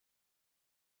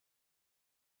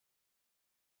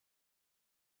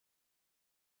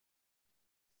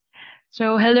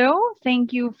Hello,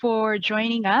 thank you for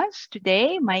joining us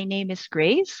today. My name is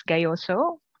Grace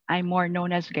Gayoso. I'm more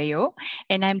known as Gayo,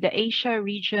 and I'm the Asia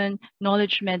Region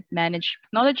Knowledge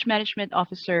Management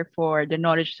Officer for the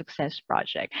Knowledge Success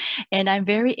Project. And I'm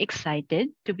very excited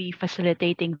to be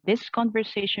facilitating this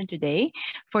conversation today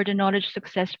for the Knowledge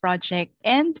Success Project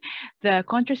and the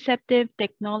Contraceptive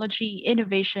Technology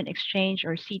Innovation Exchange,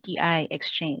 or CTI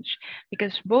Exchange,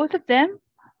 because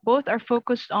both are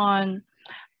focused on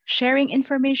sharing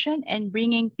information and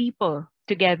bringing people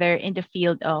together in the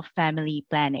field of family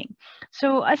planning.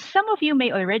 So, as some of you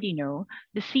may already know,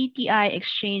 the CTI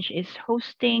Exchange is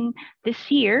hosting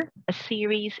this year a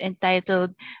series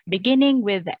entitled Beginning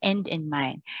with the End in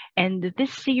Mind. And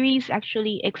this series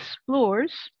actually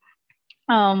explores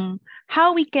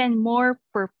how we can more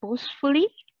purposefully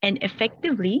and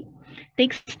effectively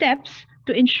take steps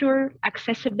to ensure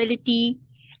accessibility,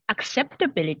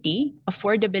 acceptability,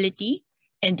 affordability,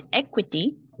 and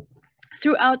equity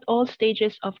throughout all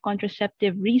stages of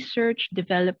contraceptive research,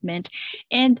 development,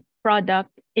 and product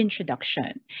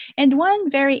introduction. And one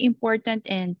very important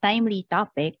and timely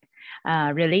topic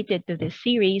related to this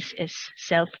series is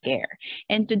self-care.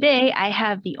 And today I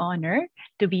have the honor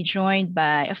to be joined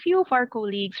by a few of our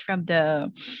colleagues from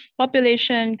the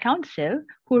Population Council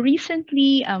who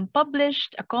recently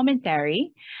published a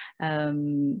commentary,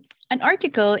 an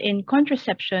article in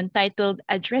Contraception titled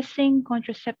Addressing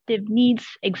Contraceptive Needs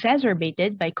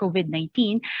Exacerbated by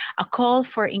COVID-19, a call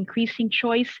for increasing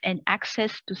choice and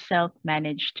access to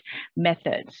self-managed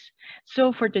methods.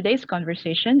 So for today's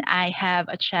conversation, I have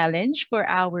a challenge for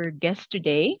our guest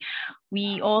today.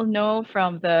 We all know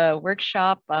from the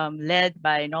workshop led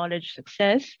by Knowledge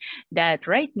Success that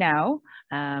right now,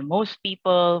 most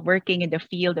people working in the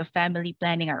field of family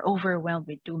planning are overwhelmed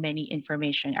with too many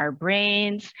information. Our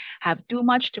brains have too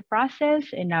much to process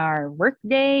in our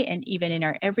workday and even in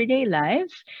our everyday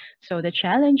lives. So the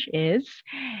challenge is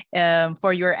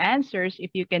for your answers,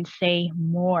 if you can say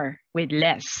more with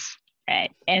less.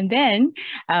 Right. And then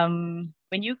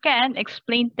when you can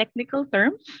explain technical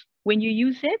terms, when you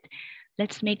use it,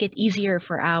 let's make it easier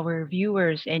for our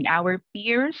viewers and our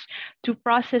peers to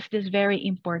process this very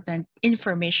important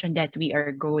information that we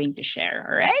are going to share.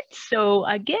 All right. So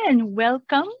again,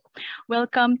 welcome.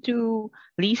 Welcome to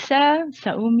Lisa,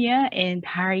 Saumya, and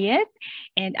Harriet.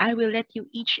 And I will let you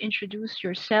each introduce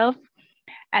yourself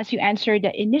as you answer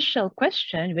the initial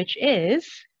question, which is,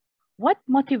 what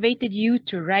motivated you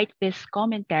to write this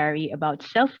commentary about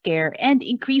self-care and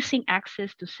increasing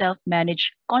access to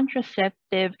self-managed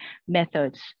contraceptive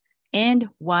methods? And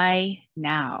why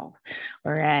now?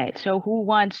 All right, so who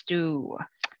wants to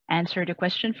answer the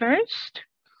question first?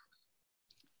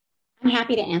 I'm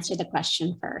happy to answer the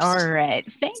question first. All right,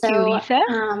 thank you, Lisa.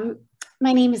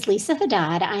 My name is Lisa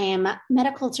Haddad. I am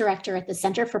Medical Director at the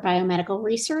Center for Biomedical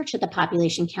Research at the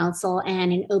Population Council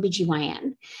and an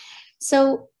OBGYN.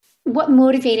 So what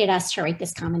motivated us to write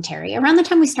this commentary? Around the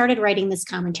time we started writing this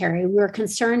commentary, we were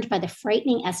concerned by the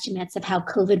frightening estimates of how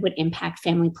COVID would impact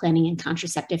family planning and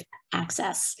contraceptive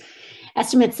access.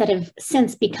 Estimates that have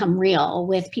since become real,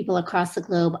 with people across the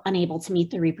globe unable to meet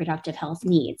their reproductive health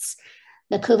needs.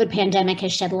 The COVID pandemic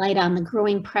has shed light on the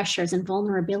growing pressures and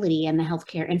vulnerability in the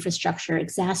healthcare infrastructure,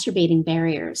 exacerbating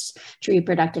barriers to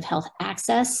reproductive health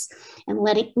access and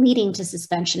leading to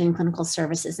suspension in clinical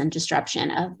services and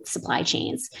disruption of supply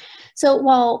chains. So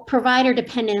while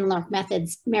provider-dependent and LARC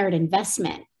methods merit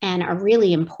investment and are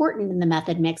really important in the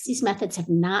method mix, these methods have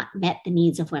not met the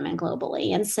needs of women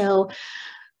globally. And so,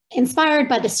 inspired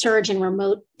by the surge in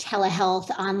remote telehealth,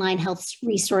 online health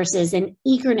resources, and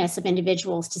eagerness of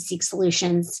individuals to seek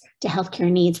solutions to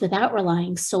healthcare needs without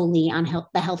relying solely on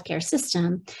the healthcare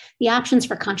system, the options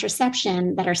for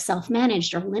contraception that are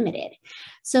self-managed are limited.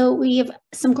 So we have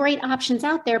some great options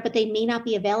out there, but they may not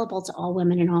be available to all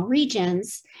women in all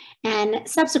regions. And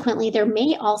subsequently, there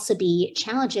may also be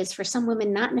challenges for some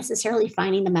women not necessarily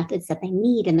finding the methods that they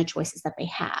need and the choices that they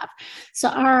have. So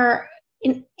our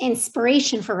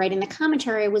inspiration for writing the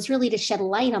commentary was really to shed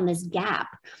light on this gap,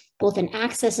 both in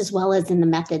access as well as in the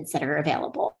methods that are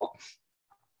available.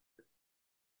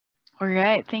 All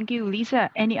right, thank you,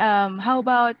 Lisa. Any how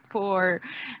about for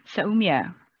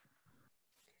Saumya?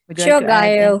 Sure,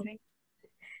 Gayo.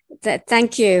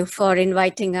 Thank you for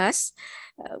inviting us.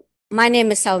 My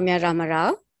name is Saumya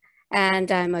RamaRao,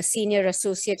 and I'm a senior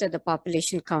associate at the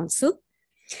Population Council.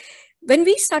 When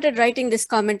we started writing this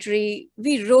commentary,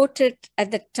 we wrote it at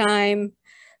the time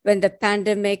when the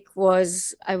pandemic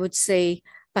was, I would say,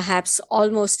 perhaps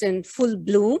almost in full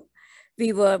bloom.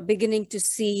 We were beginning to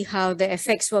see how the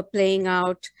effects were playing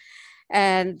out.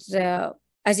 And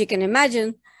as you can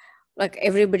imagine, like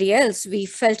everybody else, we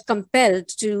felt compelled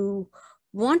to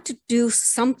want to do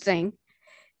something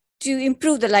to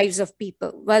improve the lives of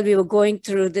people while we were going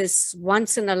through this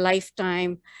once in a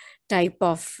lifetime type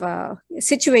of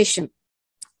situation.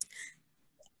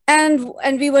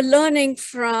 And we were learning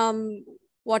from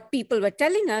what people were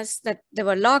telling us, that there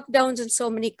were lockdowns in so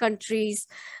many countries.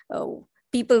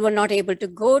 People were not able to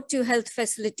go to health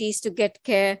facilities to get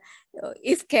care,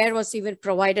 if care was even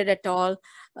provided at all.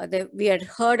 We had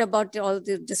heard about all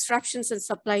the disruptions in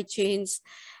supply chains.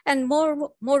 And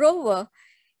moreover,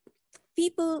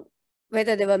 people,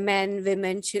 whether they were men,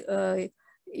 women,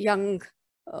 young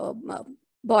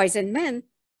boys and men,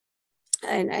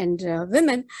 and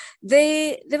women,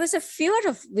 there was a fear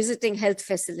of visiting health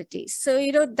facilities. So,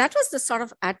 that was the sort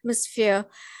of atmosphere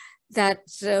that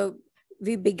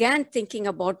we began thinking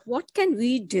about what can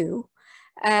we do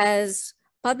as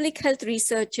public health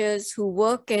researchers who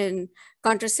work in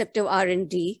contraceptive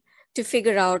R&D to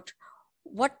figure out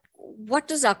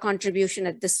what is our contribution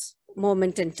at this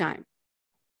moment in time.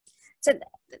 So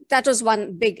that was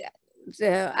one big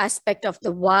aspect of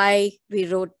the why we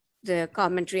wrote the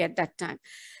commentary at that time.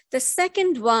 The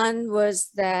second one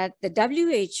was that the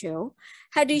WHO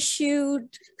had issued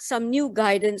some new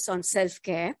guidance on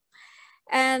self-care.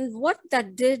 And what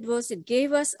that did was it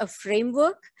gave us a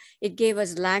framework, it gave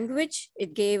us language,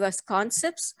 it gave us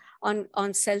concepts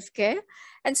on self-care.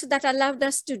 And so that allowed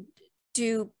us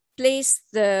to place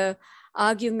the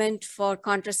argument for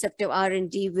contraceptive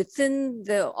R&D within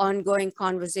the ongoing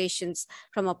conversations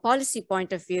from a policy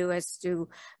point of view as to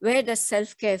where does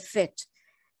self-care fit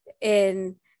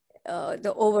in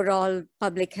the overall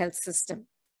public health system.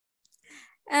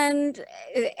 And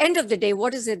at the end of the day,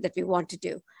 what is it that we want to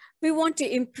do? We want to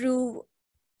improve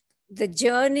the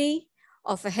journey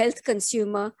of a health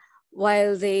consumer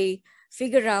while they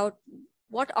figure out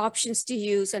what options to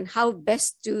use and how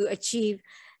best to achieve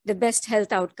the best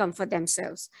health outcome for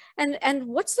themselves. And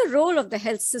what's the role of the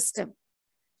health system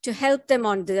to help them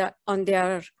on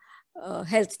their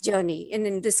health journey, and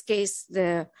in this case,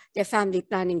 their family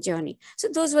planning journey. So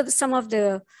those were some of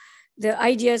the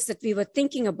ideas that we were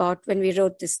thinking about when we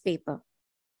wrote this paper.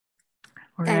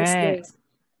 All Thanks, right. Grace.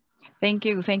 Thank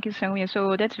you, Saumya.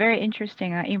 So that's very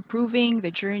interesting, improving the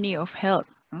journey of health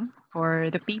for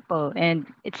the people. And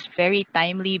it's very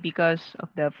timely because of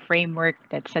the framework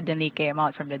that suddenly came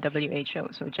out from the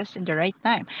WHO. So just in the right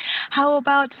time. How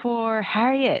about for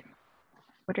Harriet?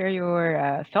 What are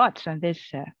your thoughts on this?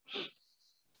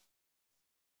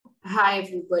 Hi,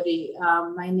 everybody.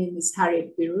 My name is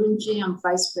Harriet Birungi. I'm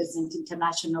Vice President,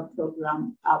 International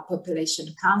Program Population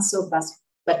Council,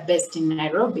 but based in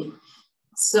Nairobi.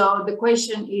 So the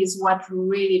question is, what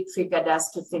really triggered us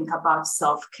to think about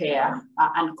self-care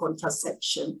and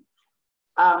contraception?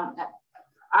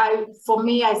 For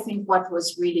me, I think what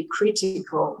was really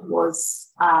critical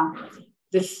was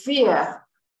the fear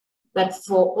that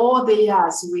for all the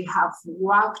years we have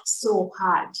worked so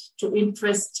hard to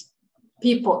interest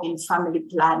people in family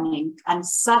planning, and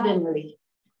suddenly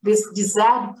this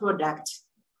desired product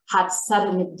had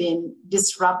suddenly been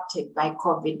disrupted by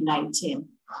COVID-19.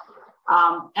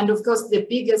 And of course, the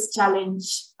biggest challenge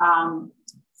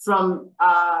from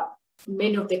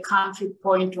many of the country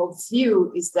point of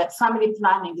view is that family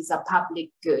planning is a public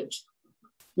good,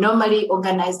 normally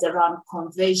organized around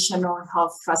conventional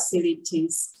health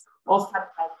facilities offered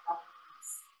by governments.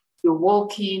 You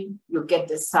walk in, you get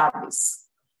the service.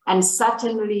 And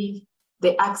certainly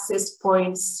the access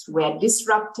points were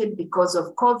disrupted because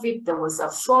of COVID. There was a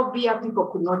phobia, people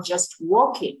could not just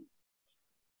walk in.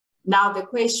 Now the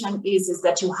question is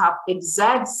that you have a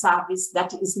desired service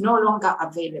that is no longer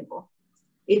available.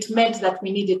 It meant that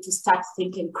we needed to start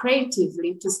thinking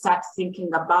creatively, to start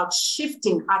thinking about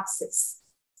shifting access.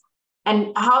 And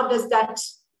what does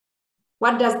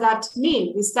that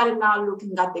mean? We started now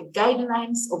looking at the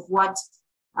guidelines of what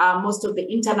most of the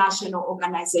international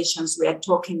organizations were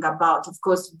talking about. Of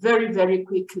course, very, very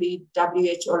quickly,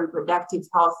 WHO Reproductive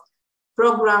Health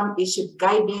Program issued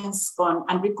guidance on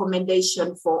and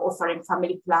recommendation for offering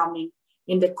family planning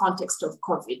in the context of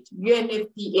COVID.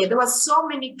 UNFPA, there were so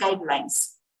many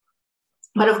guidelines.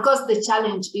 But of course, the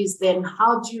challenge is then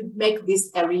how do you make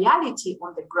this a reality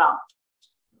on the ground?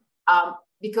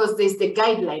 Because there's the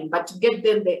guideline, but to get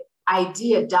them the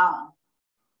idea down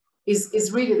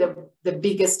is really the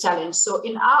biggest challenge. So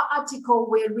in our article,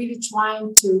 we're really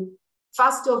trying to,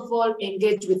 first of all,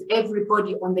 engage with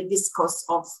everybody on the discourse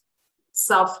of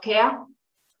self-care.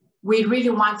 We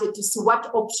really wanted to see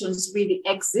what options really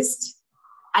exist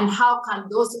and how can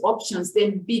those options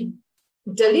then be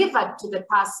delivered to the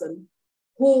person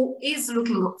who is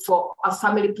looking for a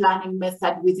family planning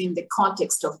method within the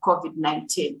context of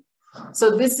COVID-19.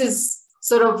 So this is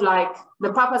sort of like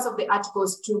the purpose of the article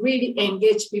is to really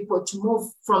engage people to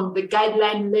move from the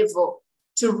guideline level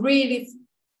to really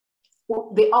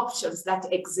the options that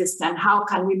exist and how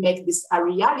can we make this a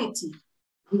reality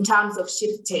in terms of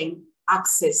shifting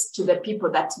access to the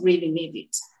people that really need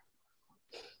it.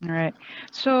 All right.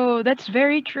 So that's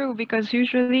very true because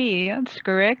usually it's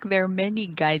correct. There are many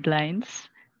guidelines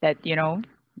that,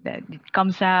 that it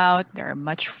comes out. There are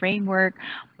much framework,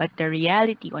 but the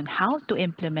reality on how to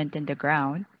implement in the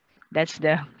ground, that's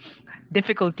the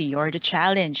difficulty or the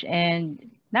challenge.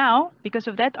 And now, because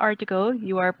of that article,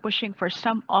 you are pushing for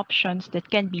some options that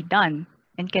can be done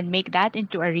and can make that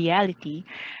into a reality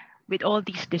with all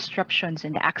these disruptions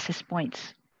and the access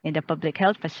points in the public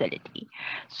health facility.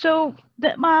 So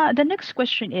the next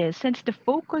question is, since the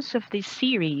focus of this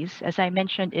series, as I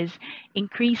mentioned, is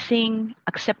increasing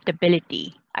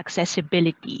acceptability,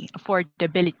 accessibility,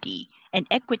 affordability, and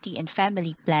equity in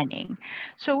family planning.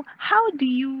 So how do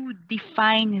you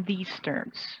define these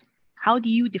terms? How do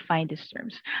you define these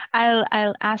terms?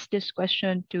 I'll ask this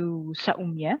question to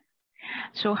Saumya.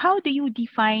 So how do you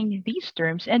define these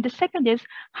terms? And the second is,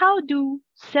 how do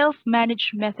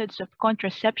self-managed methods of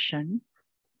contraception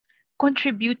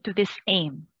contribute to this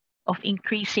aim of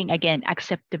increasing, again,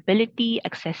 acceptability,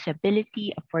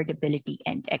 accessibility, affordability,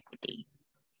 and equity?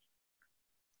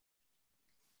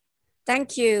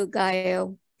 Thank you,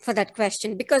 Gayo, for that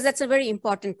question, because that's a very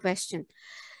important question.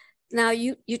 Now,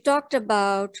 you talked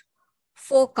about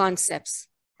 4 concepts: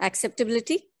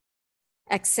 acceptability,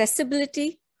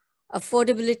 accessibility,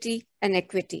 affordability, and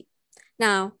equity.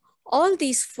 Now, all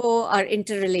these 4 are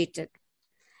interrelated.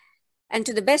 And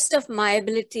to the best of my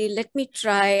ability, let me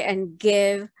try and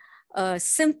give a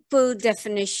simple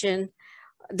definition,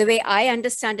 the way I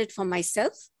understand it for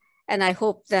myself, and I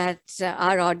hope that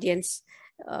our audience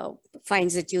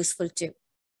finds it useful too.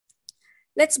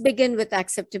 Let's begin with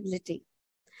acceptability.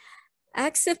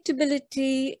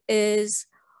 Acceptability is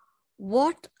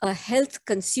what a health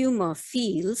consumer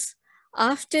feels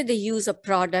after they use a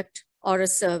product or a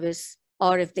service,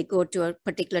 or if they go to a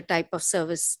particular type of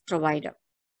service provider.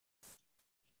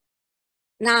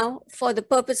 Now, for the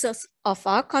purposes of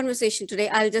our conversation today,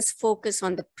 I'll just focus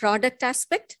on the product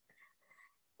aspect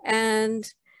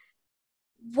and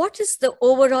what is the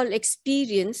overall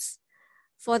experience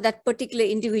for that particular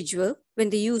individual when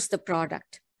they use the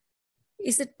product.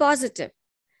 Is it positive?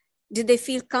 Did they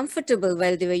feel comfortable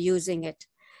while they were using it?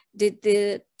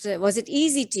 Was it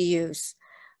easy to use?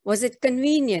 Was it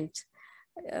convenient?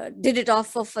 Did it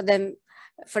offer for them,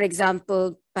 for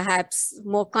example, perhaps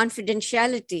more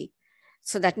confidentiality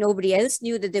so that nobody else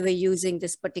knew that they were using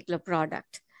this particular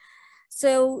product?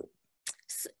 So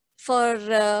for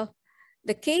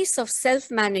the case of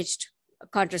self-managed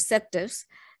contraceptives,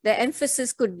 the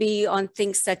emphasis could be on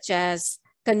things such as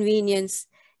convenience.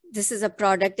 This is a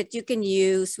product that you can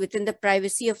use within the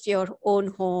privacy of your own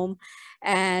home,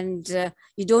 and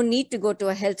you don't need to go to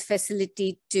a health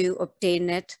facility to obtain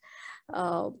it.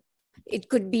 It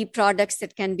could be products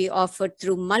that can be offered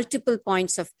through multiple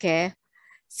points of care.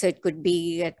 So it could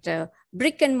be at a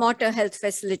brick and mortar health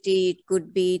facility, it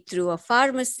could be through a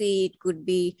pharmacy, it could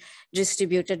be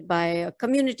distributed by a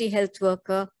community health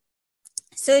worker.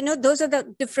 So, those are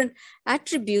the different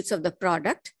attributes of the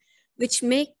product, which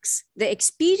makes the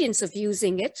experience of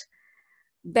using it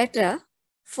better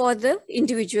for the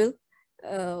individual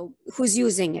who's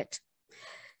using it.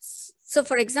 So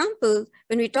for example,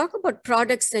 when we talk about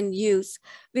products and use,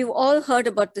 we've all heard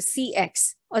about the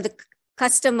CX, or the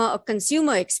customer or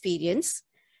consumer experience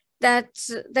that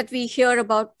we hear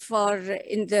about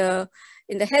in the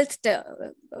health,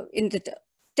 in the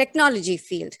technology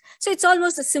field. So it's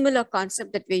almost a similar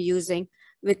concept that we're using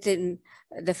within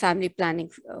the family planning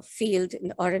field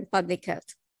or in public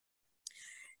health.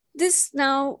 This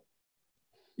now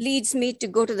leads me to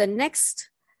go to the next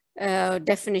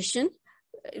definition,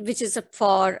 which is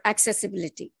for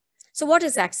accessibility. So what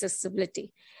is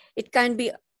accessibility? It can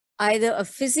be either a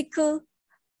physical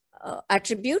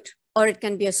attribute or it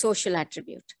can be a social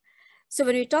attribute. So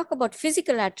when we talk about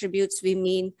physical attributes, we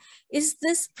mean, is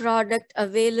this product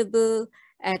available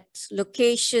at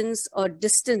locations or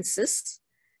distances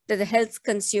that the health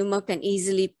consumer can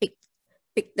easily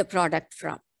pick the product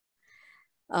from?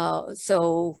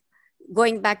 So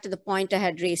going back to the point I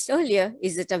had raised earlier,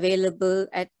 is it available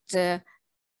at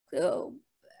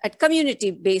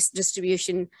community-based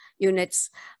distribution units?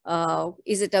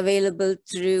 Is it available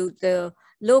through the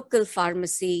local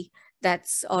pharmacy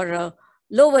or a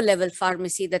lower level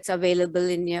pharmacy that's available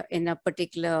in a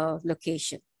particular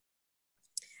location?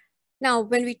 Now,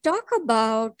 when we talk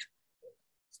about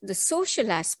the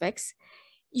social aspects,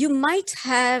 you might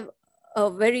have a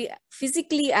very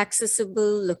physically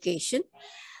accessible location.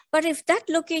 But if that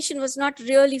location was not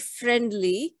really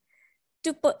friendly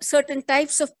to certain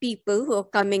types of people who are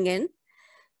coming in,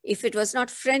 if it was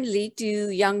not friendly to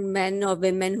young men or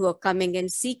women who are coming in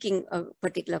seeking a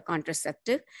particular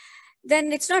contraceptive,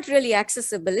 then it's not really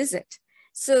accessible, is it?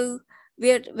 So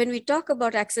when we talk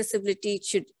about accessibility, it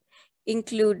should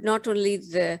include not only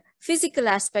the physical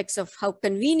aspects of how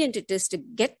convenient it is to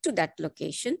get to that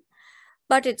location,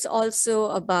 but it's also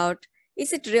about,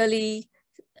 is it really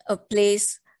a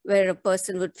place where a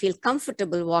person would feel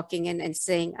comfortable walking in and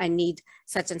saying, I need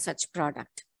such and such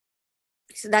product.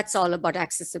 So that's all about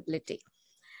accessibility.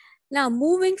 Now,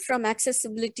 moving from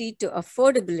accessibility to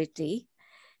affordability,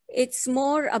 it's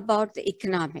more about the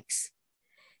economics.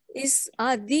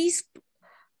 Are these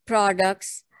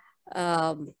products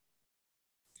at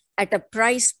a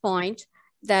price point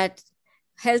that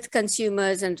health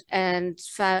consumers and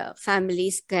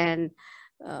families can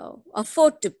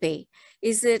afford to pay?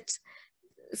 Is it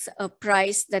a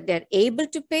price that they're able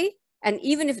to pay? And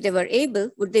even if they were able,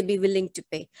 would they be willing to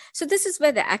pay? So this is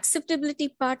where the acceptability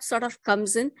part sort of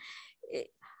comes in.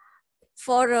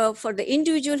 For the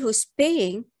individual who's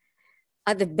paying,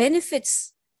 are the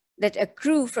benefits that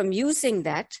accrue from using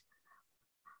that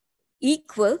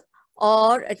equal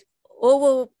or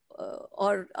over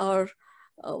or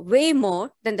way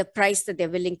more than the price that they're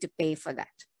willing to pay for that?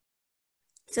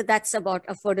 So that's about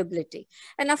affordability.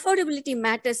 And affordability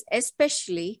matters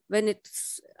especially when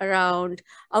it's around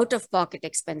out-of-pocket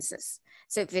expenses.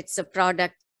 So if it's a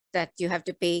product that you have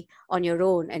to pay on your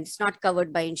own and it's not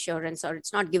covered by insurance or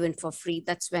it's not given for free,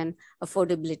 that's when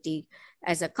affordability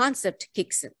as a concept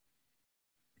kicks in.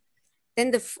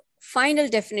 Then the final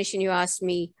definition you asked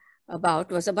me about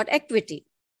was about equity.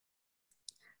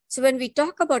 So when we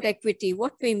talk about equity,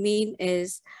 what we mean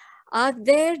is, are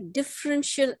there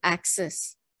differential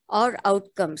access or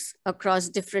outcomes across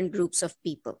different groups of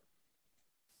people?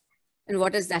 And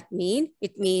what does that mean?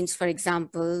 It means, for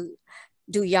example,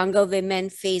 do younger women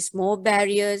face more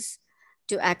barriers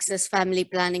to access family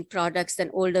planning products than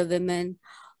older women?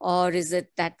 Or is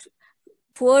it that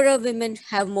poorer women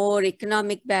have more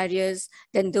economic barriers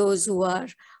than those who are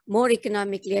more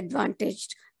economically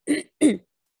advantaged?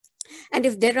 And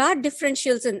if there are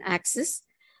differentials in access,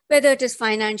 whether it is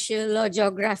financial or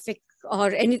geographic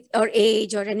or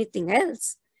age or anything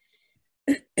else,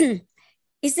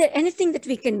 is there anything that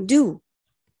we can do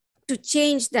to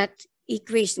change that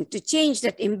equation, to change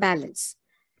that imbalance?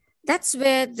 That's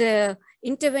where the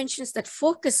interventions that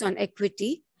focus on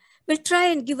equity will try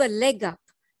and give a leg up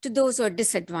to those who are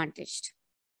disadvantaged.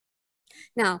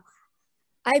 Now,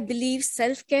 I believe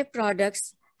self-care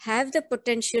products have the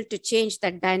potential to change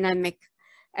that dynamic.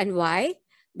 And why?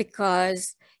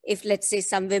 Because if, let's say,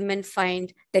 some women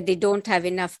find that they don't have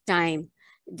enough time,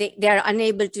 they are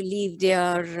unable to leave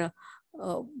their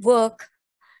work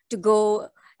to go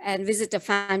and visit a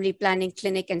family planning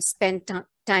clinic and spend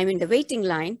time in the waiting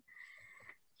line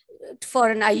for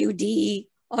an IUD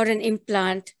or an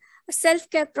implant, a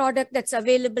self-care product that's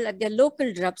available at their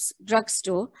local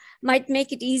drugstore might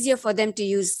make it easier for them to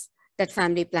use that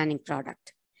family planning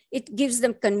product. It gives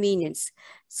them convenience.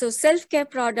 So self-care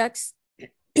products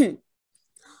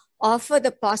offer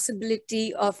the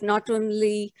possibility of not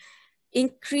only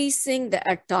increasing the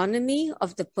autonomy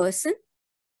of the person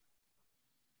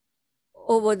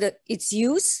over its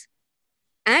use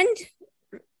and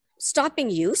stopping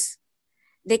use.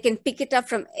 They can pick it up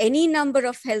from any number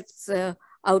of health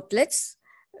outlets,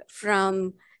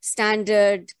 from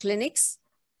standard clinics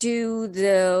to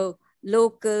the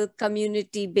local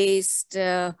community-based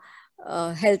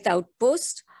health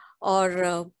outpost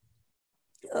or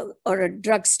a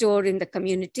drugstore in the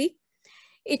community.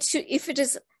 If it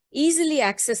is easily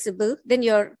accessible, then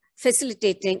you're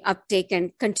facilitating uptake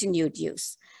and continued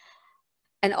use.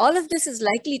 And all of this is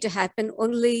likely to happen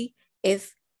only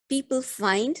if people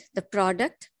find the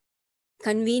product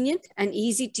convenient and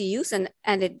easy to use and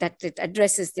that it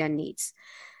addresses their needs.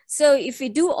 So if we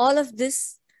do all of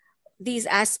these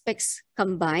aspects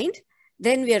combined,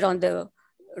 then we are on the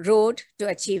road to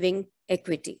achieving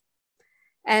equity.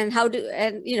 And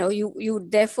you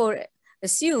therefore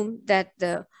assume that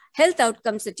the health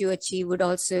outcomes that you achieve would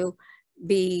also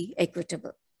be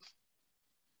equitable.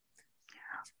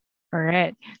 All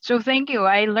right. So thank you.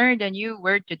 I learned a new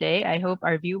word today. I hope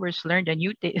our viewers learned a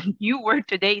new word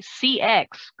today, CX,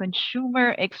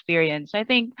 consumer experience. I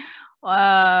think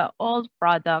all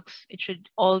products, it should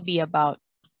all be about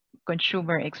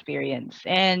consumer experience.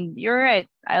 And you're right.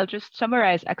 I'll just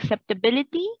summarize.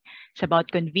 Acceptability, it's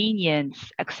about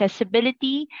convenience.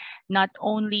 Accessibility, not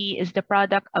only is the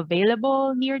product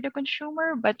available near the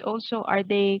consumer, but also are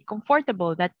they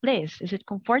comfortable, that place? Is it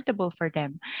comfortable for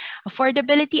them?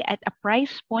 Affordability, at a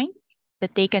price point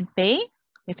that they can pay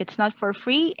if it's not for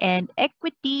free. And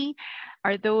equity,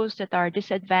 are those that are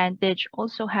disadvantaged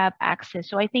also have access.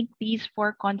 So I think these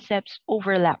four concepts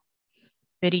overlap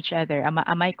with each other.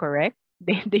 Am I correct?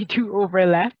 They do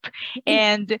overlap.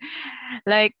 And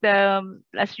like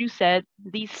as you said,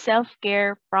 these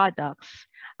self-care products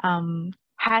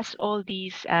has all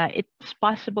these, it's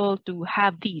possible to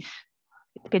have these.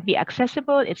 It could be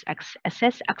accessible, it's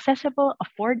accessible,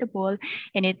 affordable,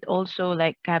 and it also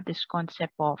like have this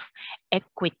concept of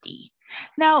equity.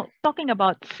 Now, talking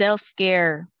about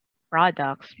self-care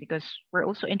products, because we're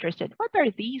also interested, what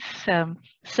are these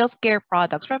self-care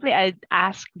products? Probably I'd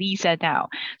ask Lisa now.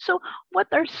 So what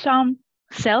are some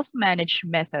self-managed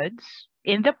methods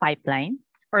in the pipeline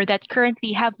or that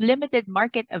currently have limited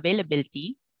market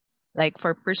availability? Like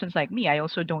for persons like me, I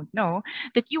also don't know,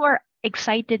 that you are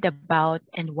excited about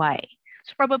and why.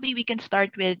 So probably we can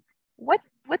start with what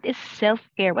is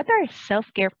self-care? What are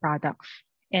self-care products?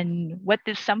 And what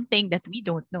is something that we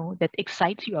don't know that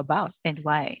excites you about and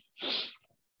why?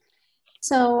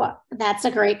 So that's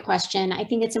a great question. I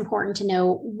think it's important to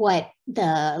know what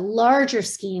the larger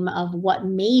scheme of what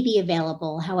may be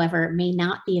available, however, it may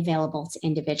not be available to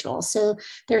individuals. So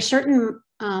there are certain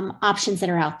options that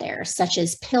are out there, such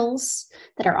as pills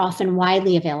that are often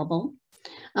widely available.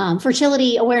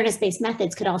 Fertility awareness-based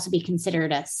methods could also be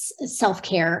considered a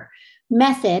self-care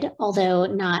method, although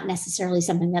not necessarily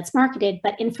something that's marketed,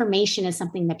 but information is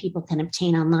something that people can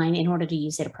obtain online in order to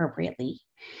use it appropriately.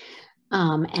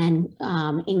 And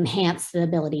enhance the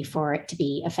ability for it to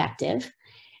be effective.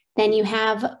 Then you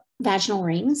have vaginal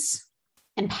rings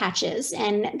and patches,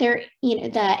 and there,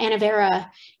 the Annovera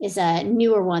is a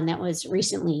newer one that was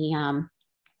recently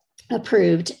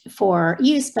approved for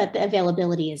use, but the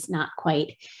availability is not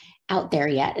quite out there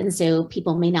yet. And so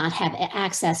people may not have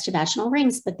access to vaginal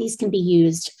rings, but these can be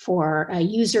used for a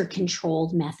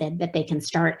user-controlled method that they can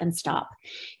start and stop.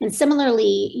 And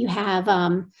similarly, you have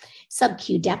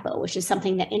sub-Q depot, which is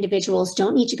something that individuals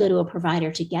don't need to go to a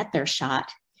provider to get their shot.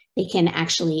 They can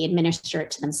actually administer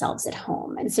it to themselves at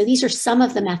home. And so these are some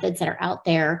of the methods that are out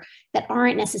there that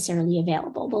aren't necessarily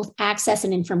available. Both access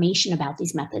and information about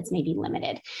these methods may be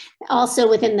limited. Also,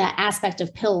 within the aspect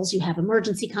of pills, you have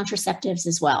emergency contraceptives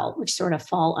as well, which sort of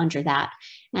fall under that.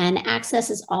 And access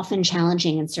is often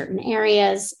challenging in certain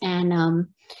areas. And,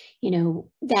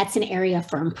 that's an area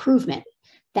for improvement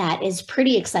that is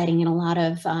pretty exciting, and a lot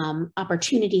of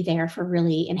opportunity there for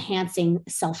really enhancing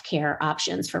self-care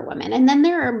options for women. And then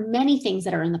there are many things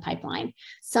that are in the pipeline,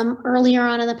 some earlier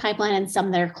on in the pipeline and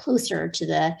some that are closer to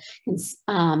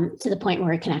the point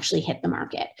where it can actually hit the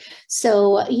market.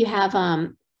 So you have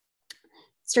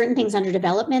certain things under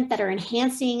development that are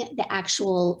enhancing the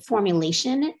actual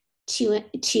formulation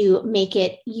to make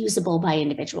it usable by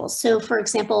individuals. So for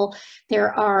example,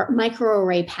 there are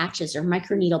microarray patches or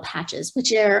microneedle patches,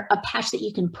 which are a patch that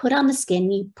you can put on the skin.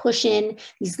 You push in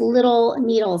these little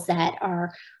needles that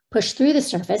are pushed through the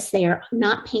surface. They are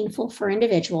not painful for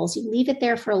individuals. You leave it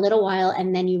there for a little while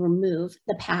and then you remove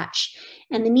the patch.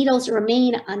 And the needles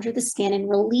remain under the skin and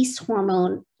release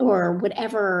hormone or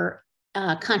whatever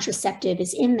contraceptive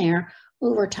is in there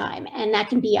over time. And that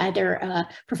can be either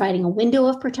providing a window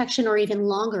of protection or even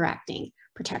longer acting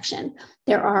protection.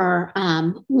 There are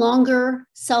longer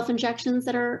self-injections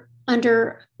that are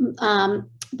under,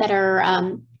 that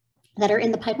are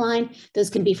in the pipeline. Those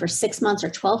can be for 6 months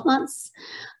or 12 months.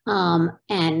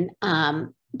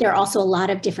 There are also a lot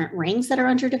of different rings that are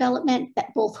under development,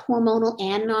 that both hormonal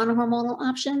and non-hormonal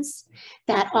options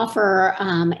that offer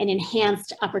an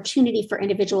enhanced opportunity for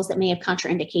individuals that may have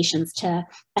contraindications to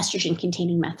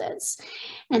estrogen-containing methods.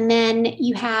 And then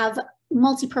you have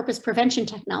multi-purpose prevention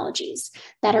technologies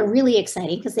that are really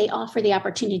exciting because they offer the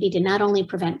opportunity to not only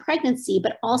prevent pregnancy,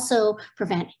 but also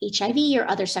prevent HIV or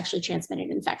other sexually transmitted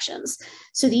infections.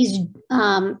 So these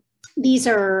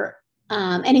are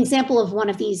an example of one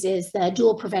of these is the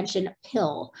dual prevention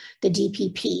pill, the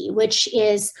DPP, which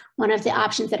is one of the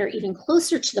options that are even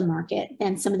closer to the market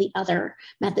than some of the other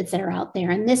methods that are out there.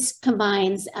 And this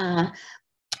combines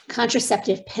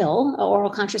contraceptive pill, oral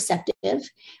contraceptive,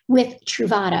 with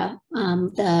Truvada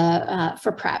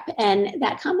for PrEP. And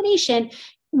that combination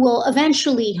will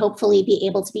eventually, hopefully, be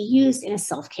able to be used in a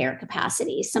self-care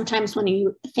capacity. Sometimes when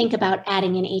you think about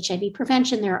adding in HIV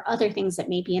prevention, there are other things that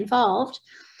may be involved,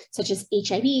 such as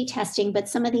HIV testing, but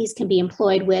some of these can be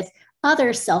employed with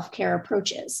other self-care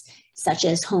approaches. such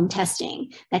as home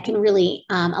testing, that can really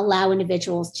allow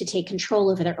individuals to take control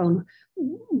over their own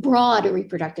broad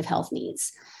reproductive health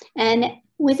needs. And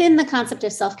within the concept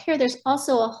of self-care, there's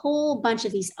also a whole bunch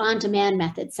of these on-demand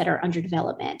methods that are under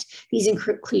development. These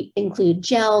include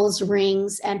gels,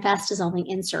 rings, and fast-dissolving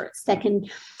inserts that can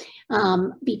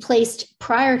be placed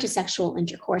prior to sexual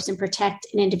intercourse and protect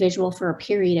an individual for a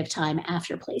period of time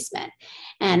after placement.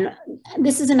 And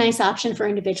this is a nice option for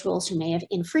individuals who may have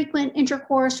infrequent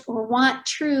intercourse or want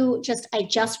true, I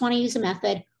just want to use a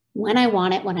method when I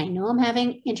want it, when I know I'm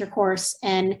having intercourse,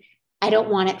 and I don't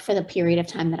want it for the period of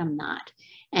time that I'm not.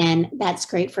 And that's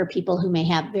great for people who may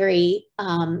have very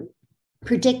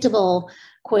predictable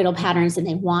coital patterns and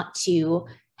they want to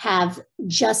have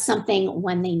just something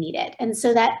when they need it. And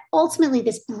so that ultimately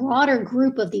this broader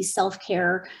group of these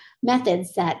self-care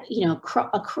methods that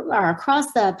are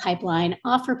across the pipeline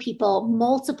offer people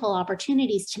multiple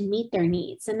opportunities to meet their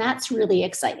needs. And that's really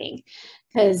exciting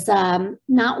because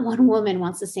not one woman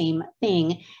wants the same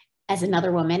thing as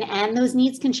another woman, and those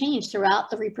needs can change throughout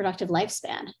the reproductive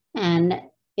lifespan. And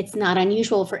it's not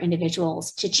unusual for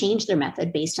individuals to change their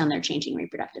method based on their changing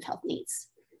reproductive health needs.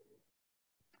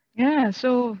 Yeah,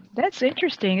 so that's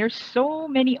interesting. There's so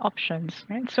many options,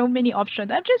 right? So many options.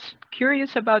 I'm just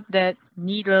curious about that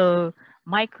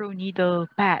micro needle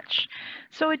patch.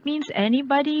 So it means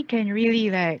anybody can really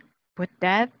like put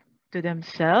that to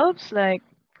themselves. Like,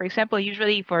 for example,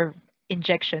 usually for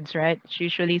injections, right? It's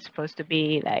usually supposed to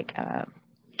be like a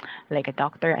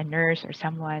doctor, a nurse, or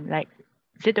someone. Like,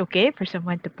 is it okay for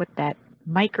someone to put that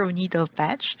micro needle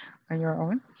patch on your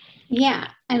own? Yeah,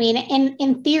 I mean,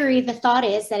 in theory, the thought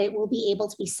is that it will be able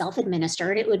to be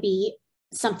self-administered. It would be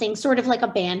something sort of like a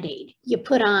Band-Aid. You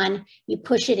put on, you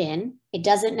push it in. It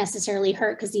doesn't necessarily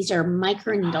hurt because these are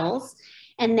micro needles,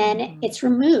 and then it's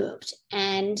removed.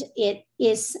 And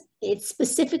it's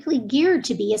specifically geared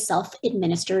to be a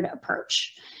self-administered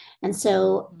approach. And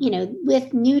so,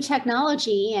 with new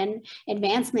technology and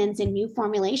advancements and new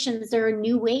formulations, there are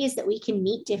new ways that we can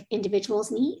meet individuals'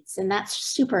 needs, and that's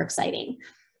super exciting.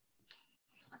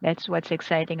 That's what's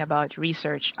exciting about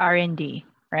research, R&D,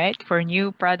 right? For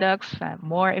new products,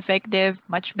 more effective,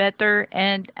 much better,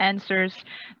 and answers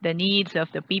the needs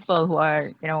of the people who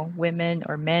are, women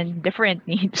or men, different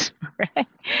needs, right?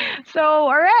 So,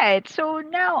 all right. So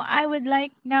now I would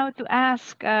like to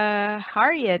ask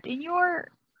Harriet, in your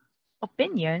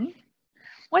opinion,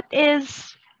 what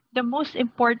is the most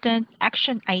important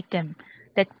action item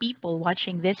that people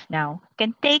watching this now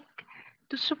can take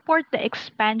to support the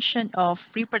expansion of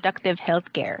reproductive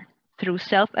health care through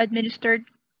self-administered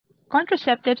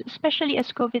contraceptives, especially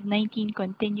as COVID-19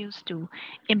 continues to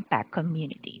impact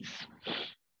communities?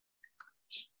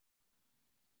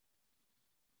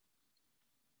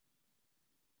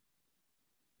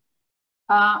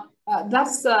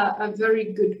 That's a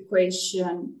very good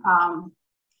question.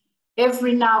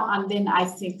 Every now and then I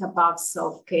think about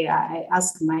self-care. I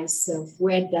ask myself,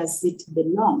 where does it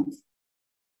belong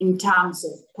in terms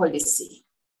of policy?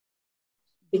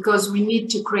 Because we need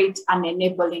to create an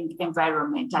enabling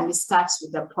environment, and it starts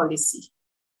with the policy.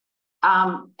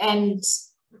 And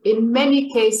in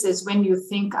many cases, when you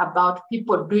think about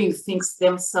people doing things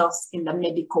themselves in the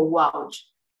medical world,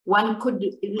 one could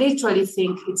literally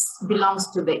think it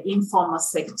belongs to the informal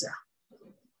sector.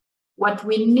 What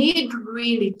we need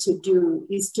really to do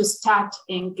is to start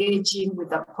engaging with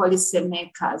the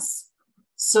policymakers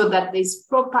so that there's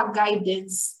proper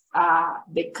guidance at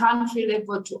the country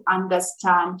level to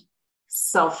understand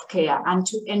self-care and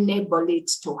to enable it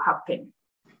to happen.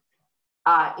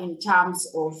 In terms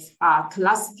of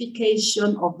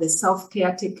classification of the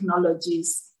self-care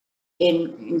technologies,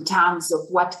 in terms of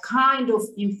what kind of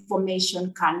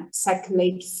information can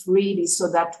circulate freely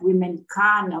so that women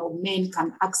can or men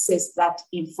can access that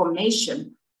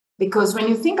information. Because when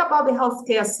you think about the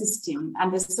healthcare system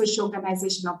and the social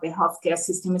organization of the healthcare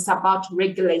system, it's about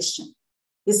regulation.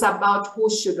 It's about who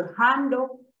should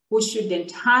handle, who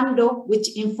shouldn't handle,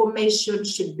 which information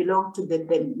should belong to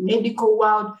the medical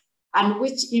world, and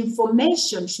which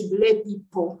information should let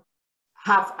people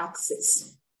have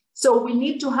access. So we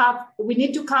need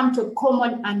to come to a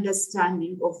common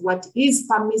understanding of what is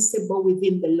permissible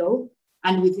within the law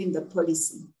and within the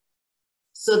policy,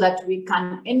 so that we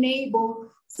can enable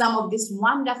some of these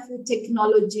wonderful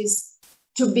technologies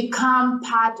to become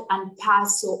part and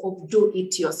parcel of do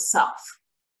it yourself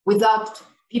without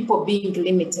people being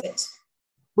limited.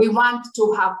 We want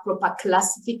to have proper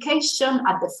classification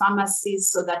at the pharmacies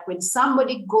so that when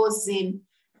somebody goes in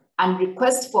and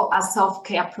request for a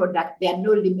self-care product, there are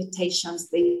no limitations.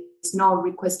 There is no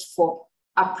request for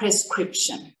a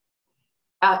prescription.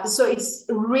 So it's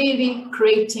really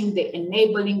creating the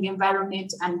enabling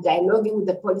environment and dialoguing with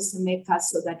the policymakers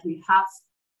so that we have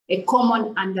a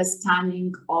common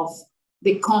understanding of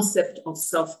the concept of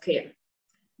self-care.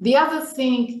 The other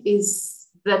thing is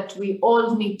that we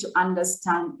all need to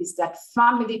understand is that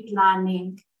family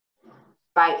planning,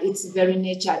 by its very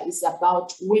nature, is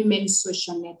about women's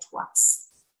social networks.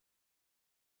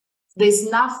 There's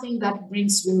nothing that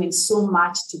brings women so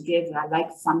much together like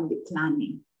family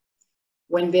planning.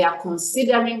 When they are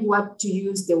considering what to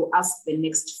use, they will ask the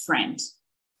next friend,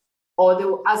 or they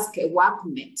will ask a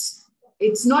workmate.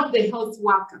 It's not the health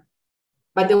worker,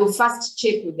 but they will first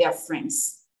check with their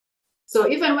friends. So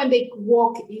even when they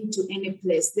walk into any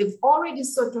place, they've already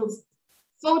sort of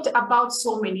thought about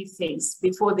so many things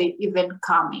before they even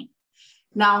come in.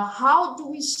 Now, how do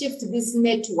we shift these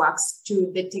networks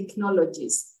to the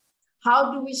technologies?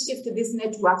 How do we shift these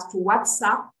networks to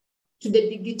WhatsApp, to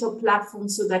the digital platform,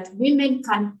 so that women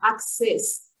can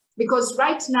access? Because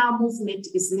right now, movement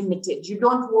is limited. You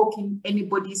don't walk in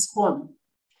anybody's home.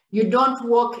 You don't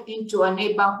walk into a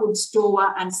neighborhood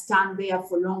store and stand there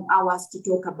for long hours to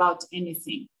talk about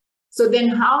anything. So then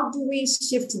how do we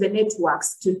shift the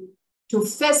networks to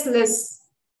faceless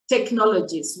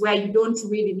technologies where you don't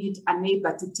really need a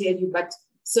neighbor to tell you, but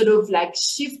sort of like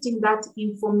shifting that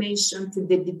information to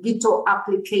the digital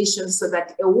application so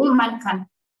that a woman can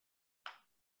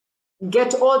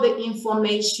get all the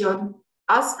information,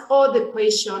 ask all the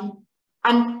questions,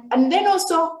 and then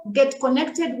also get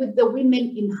connected with the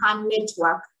women in her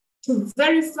network to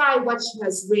verify what she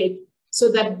has read,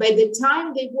 so that by the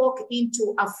time they walk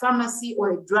into a pharmacy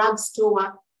or a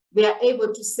drugstore, they are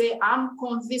able to say, I'm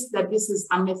convinced that this is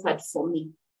a method for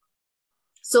me.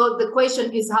 So the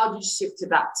question is, how do you shift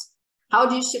that? How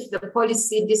do you shift the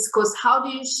policy discourse? How do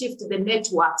you shift the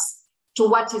networks to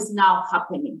what is now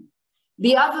happening?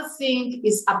 The other thing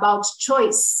is about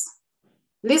choice.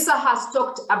 Lisa has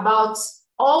talked about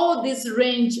all this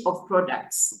range of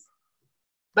products,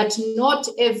 but not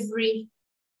every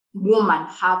woman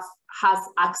has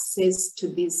access to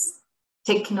these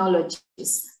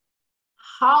technologies.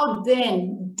 How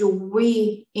then do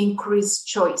we increase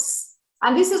choice?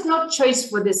 And this is not choice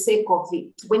for the sake of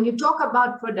it. When you talk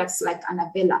about products like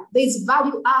Annabella, there's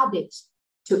value added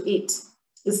to it.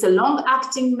 It's a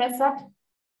long-acting method.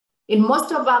 In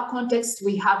most of our contexts,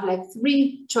 we have like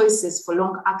 3 choices for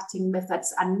long-acting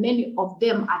methods, and many of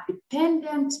them are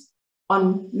dependent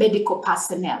on medical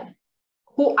personnel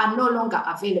who are no longer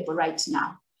available right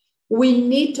now. We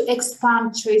need to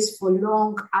expand choice for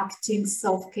long-acting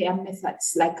self-care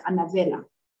methods like Annabella,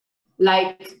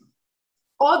 like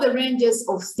all the ranges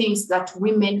of things that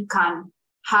women can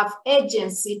have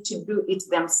agency to do it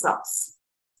themselves.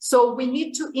 So we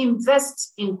need to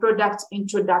invest in product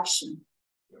introduction.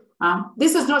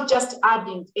 This is not just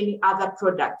adding any other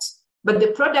product, but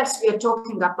the products we are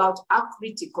talking about are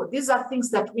critical. These are things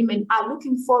that women are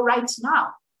looking for right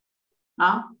now.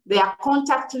 They are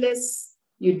contactless.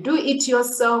 You do it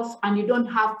yourself, and you don't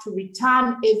have to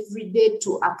return every day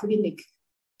to a clinic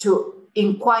to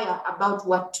inquire about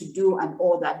what to do and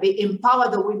all that. They empower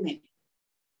the women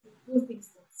to do things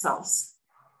themselves.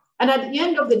 And at the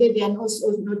end of the day, they are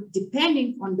also not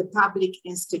depending on the public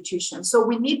institution. So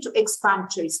we need to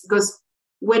expand choice, because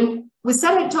when we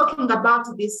started talking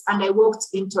about this and I walked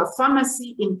into a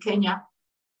pharmacy in Kenya,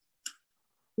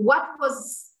 what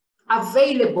was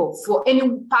available for any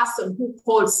person who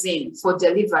calls in for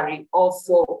delivery or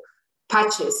for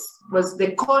purchase was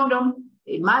the condom,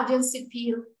 the emergency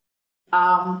pill,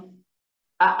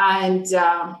 and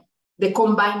the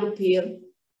combined pill.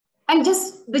 And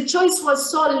just the choice was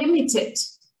so limited.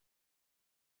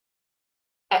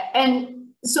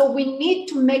 And so we need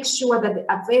to make sure that the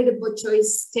available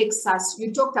choice takes us.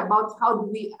 You talked about how do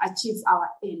we achieve our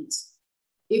end.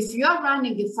 If you're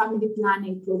running a family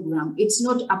planning program, it's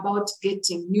not about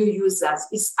getting new users.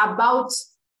 It's about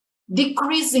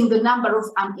decreasing the number of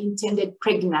unintended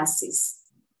pregnancies.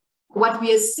 What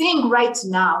we are seeing right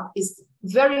now is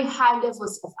very high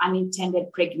levels of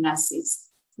unintended pregnancies,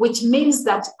 which means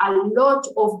that a lot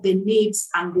of the needs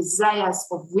and desires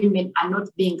of women are not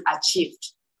being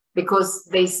achieved because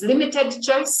there's limited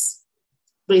choice,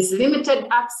 there's limited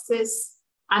access,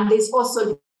 and there's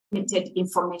also limited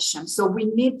information. So we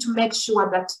need to make sure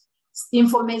that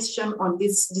information on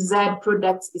these desired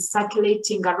products is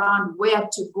circulating around, where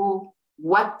to go,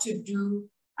 what to do,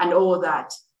 and all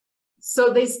that.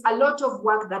 So there's a lot of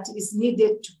work that is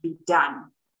needed to be done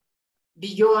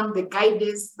beyond the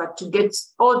guidance, but to get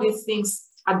all these things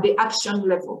at the action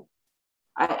level.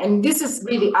 And this is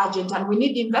really urgent, and we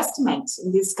need investment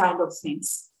in these kind of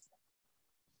things.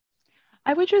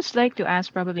 I would just like to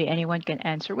ask, probably anyone can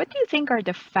answer, what do you think are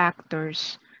the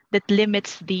factors that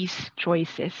limits these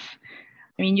choices?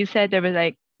 I mean, you said there were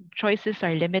like choices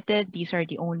are limited. These are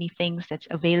the only things that's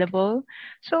available.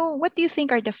 So what do you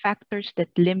think are the factors that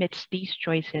limits these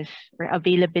choices or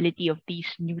availability of these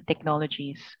new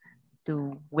technologies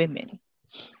to women?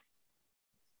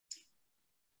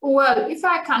 Well, if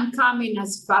I can come in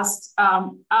as fast,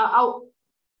 I'll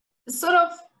sort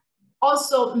of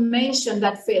also mention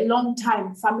that for a long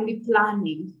time, family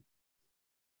planning,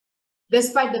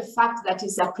 despite the fact that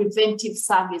it's a preventive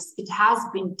service, it has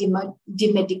been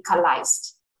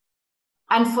demedicalized.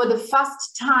 And for the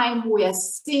first time, we are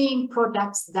seeing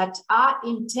products that are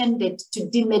intended to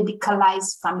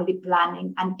demedicalize family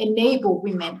planning and enable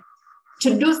women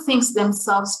to do things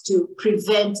themselves to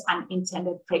prevent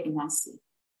unintended pregnancy.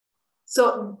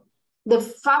 So the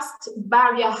first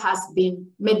barrier has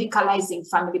been medicalizing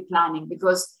family planning,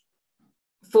 because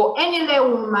for any lay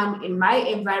woman in my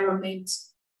environment,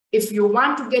 if you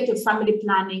want to get a family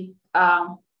planning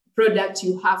product,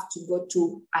 you have to go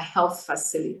to a health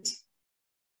facility.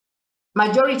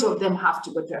 Majority of them have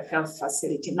to go to a health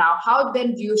facility. Now, how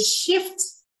then do you shift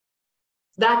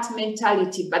that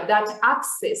mentality, but that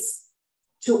access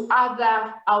to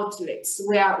other outlets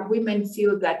where women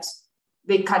feel that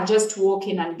they can just walk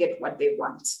in and get what they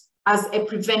want as a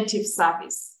preventive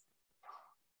service?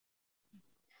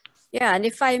 Yeah, and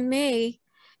if I may,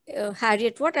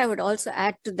 Harriet, what I would also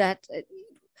add to that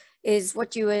is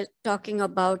what you were talking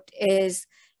about is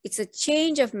it's a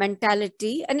change of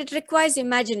mentality and it requires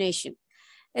imagination.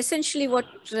 Essentially what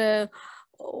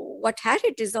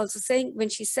Harriet is also saying when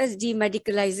she says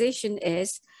demedicalization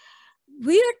is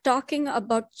we are talking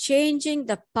about changing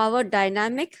the power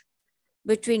dynamic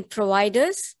between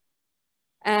providers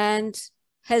and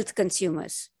health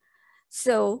consumers.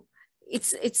 So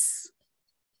it's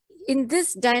in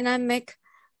this dynamic,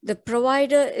 the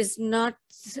provider is not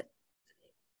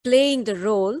playing the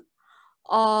role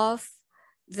of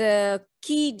the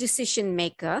key decision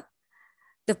maker,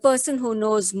 the person who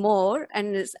knows more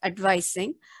and is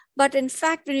advising. But in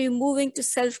fact, when you're moving to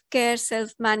self-care,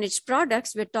 self-managed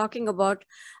products, we're talking about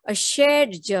a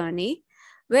shared journey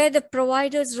where the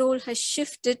provider's role has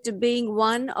shifted to being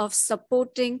one of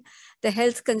supporting the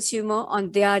health consumer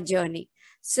on their journey.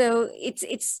 So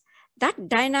it's that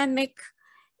dynamic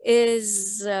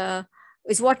is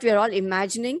what we're all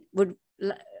imagining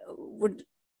would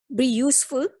be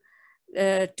useful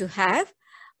to have.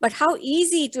 But how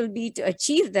easy it will be to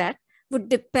achieve that would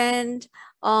depend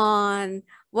on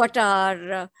what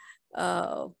our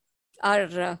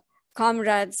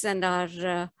comrades and our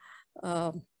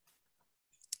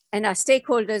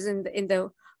stakeholders in the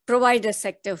provider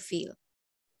sector feel.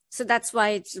 So that's why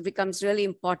it becomes really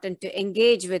important to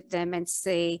engage with them and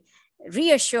say,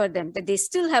 reassure them that they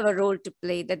still have a role to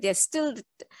play, that they're still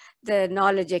the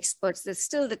knowledge experts, they're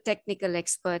still the technical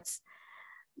experts,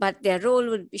 but their role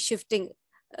will be shifting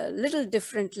a little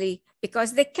differently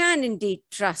because they can indeed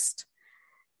trust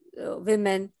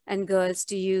women and girls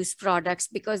to use products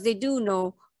because they do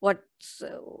know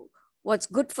what's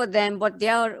good for them, what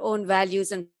their own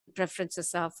values and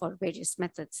preferences are for various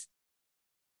methods.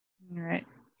 All right.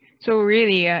 So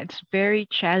really, it's very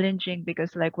challenging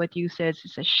because like what you said,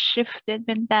 it's a shifted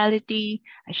mentality,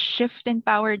 a shift in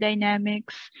power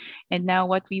dynamics. And now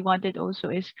what we wanted also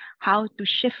is how to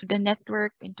shift the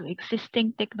network into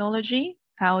existing technology,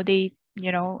 how they,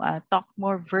 talk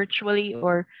more virtually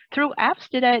or through apps.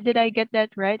 Did I get that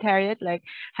right, Harriet? Like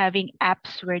having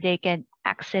apps where they can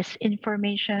access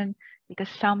information because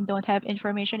some don't have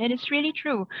information. And it's really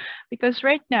true because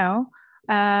right now,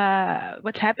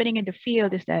 what's happening in the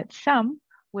field is that some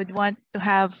would want to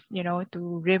have,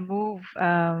 to remove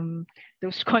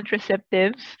those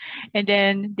contraceptives, and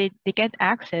then they can't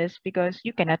access because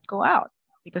you cannot go out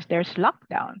because there's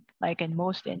lockdown, like in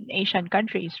most in Asian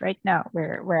countries right now,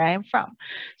 where I am from.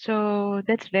 So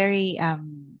that's very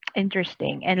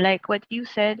interesting. And like what you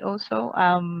said also,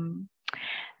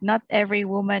 not every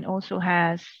woman also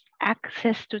has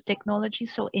access to technology,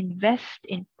 so invest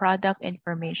in product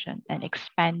information and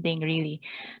expanding really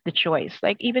the choice.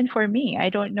 Like even for me, I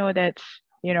don't know that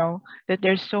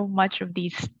there's so much of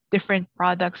these different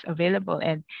products available,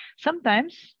 and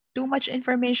sometimes too much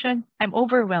information, I'm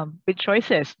overwhelmed with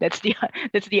choices. That's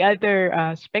the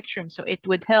other spectrum. So it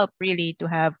would help really to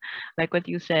have, like what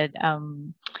you said,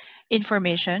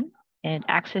 information and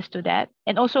access to that,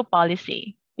 and also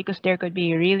policy, because there could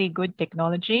be really good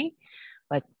technology,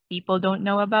 but people don't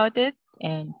know about it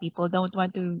and people don't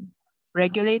want to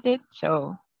regulate it.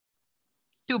 So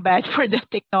too bad for the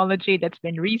technology that's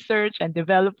been researched and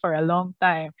developed for a long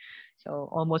time. So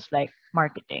almost like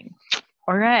marketing.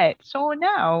 All right. So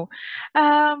now,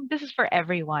 this is for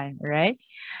everyone, right?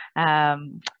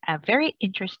 A very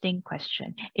interesting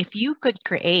question. If you could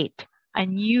create a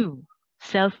new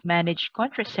self-managed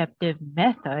contraceptive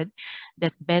method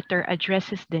that better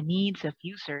addresses the needs of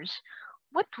users,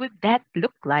 what would that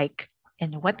look like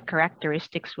and what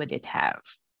characteristics would it have?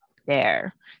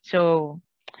 There. So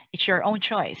it's your own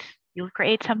choice. You'll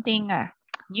create something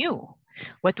new.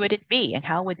 What would it be and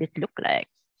how would it look like?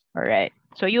 All right.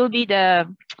 So you'll be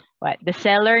the what? The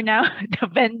seller now, the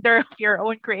vendor of your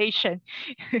own creation.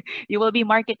 You will be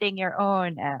marketing your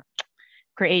own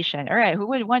creation. All right. Who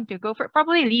would want to go first?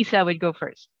 Probably Lisa would go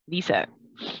first. Lisa.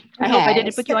 I hope I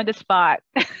didn't put you on the spot.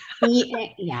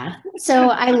 Yeah. So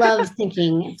I love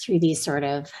thinking through these sort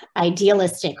of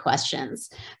idealistic questions.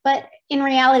 But in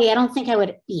reality, I don't think I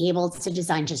would be able to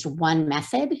design just one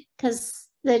method because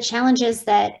the challenge is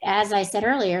that, as I said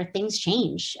earlier, things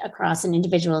change across an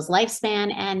individual's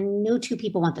lifespan and no two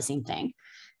people want the same thing.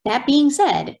 That being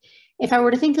said, if I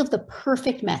were to think of the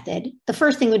perfect method, the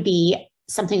first thing would be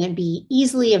something that would be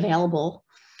easily available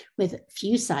with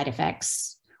few side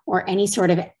effects or any sort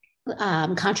of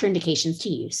contraindications to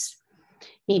use.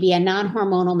 Maybe a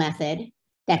non-hormonal method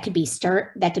that could be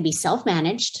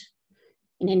self-managed.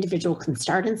 An individual can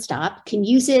start and stop, can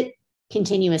use it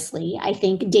continuously. I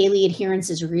think daily adherence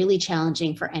is really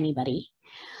challenging for anybody.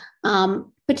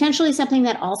 Potentially something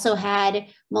that also had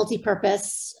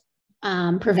multi-purpose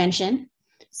prevention,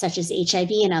 such as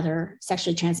HIV and other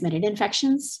sexually transmitted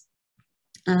infections.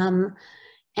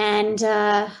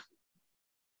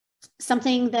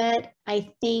 Something that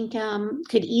I think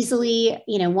could easily,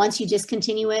 once you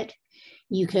discontinue it,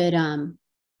 you could,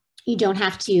 you don't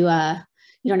have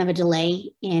a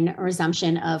delay in a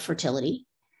resumption of fertility.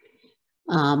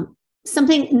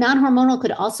 Something non-hormonal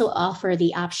could also offer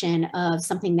the option of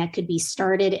something that could be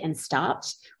started and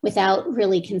stopped without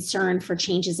really concern for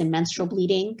changes in menstrual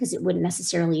bleeding, because it wouldn't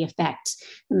necessarily affect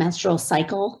the menstrual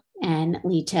cycle and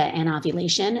lead to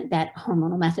anovulation that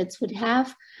hormonal methods would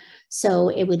have. So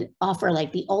it would offer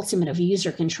like the ultimate of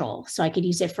user control. So I could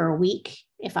use it for a week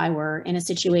if I were in a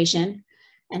situation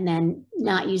and then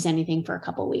not use anything for a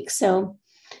couple of weeks. So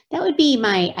that would be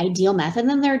my ideal method. And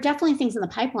then there are definitely things in the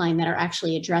pipeline that are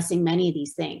actually addressing many of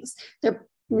these things. They're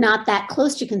not that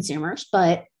close to consumers,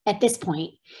 but at this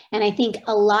point, and I think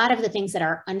a lot of the things that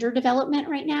are under development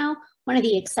right now, one of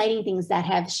the exciting things that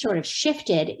have sort of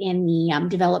shifted in the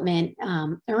development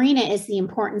arena is the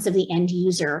importance of the end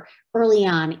user early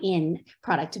on in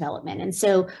product development. And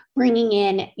so bringing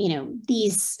in,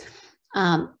 these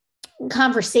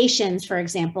conversations, for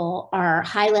example, are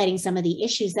highlighting some of the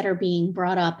issues that are being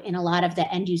brought up in a lot of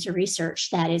the end user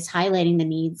research that is highlighting the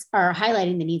needs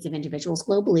of individuals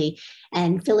globally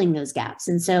and filling those gaps.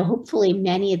 And so hopefully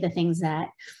many of the things that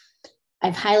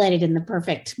I've highlighted in the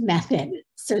perfect method,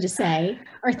 so to say,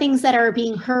 are things that are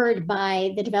being heard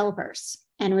by the developers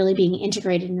and really being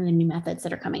integrated into the new methods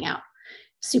that are coming out.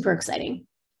 Super exciting.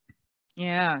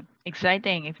 Yeah,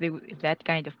 exciting if that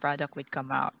kind of product would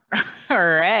come out. All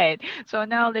right. So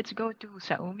now let's go to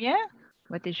Saumya.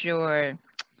 What is your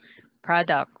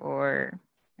product or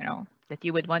that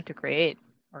you would want to create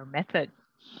or method?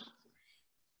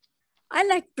 I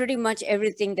like pretty much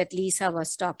everything that Lisa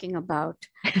was talking about.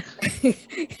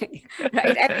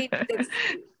 Right?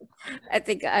 I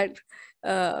think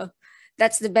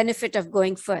that's the benefit of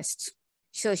going first.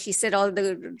 So she said all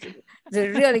the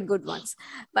really good ones.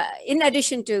 But in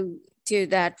addition to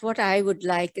that, what I would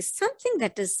like is something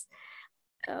that is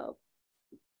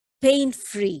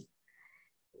pain-free.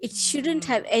 It shouldn't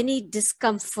have any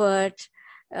discomfort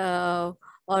or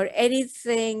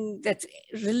anything that's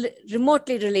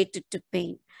remotely related to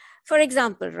pain. For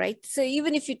example, right? So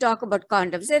even if you talk about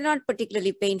condoms, they're not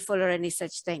particularly painful or any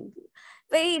such thing.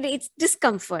 But it's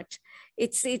discomfort.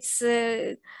 It's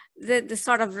the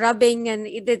sort of rubbing,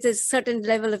 and there's a certain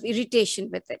level of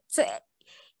irritation with it. So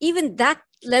even that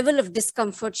level of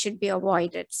discomfort should be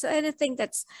avoided. So anything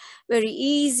that's very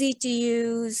easy to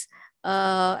use,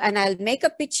 and I'll make a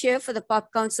pitch here for the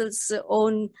Pop Council's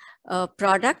own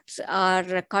product,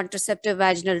 our contraceptive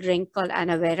vaginal ring called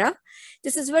Anavera.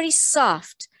 This is very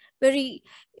soft,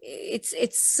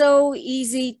 it's so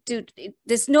easy to,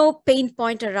 there's no pain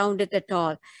point around it at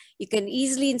all. You can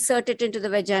easily insert it into the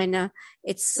vagina.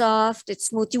 It's soft, it's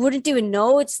smooth. You wouldn't even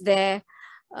know it's there.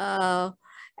 Talk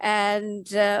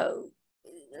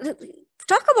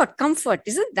about comfort.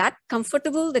 Isn't that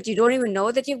comfortable that you don't even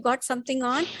know that you've got something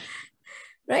on?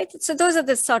 Right? So those are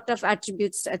the sort of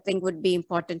attributes I think would be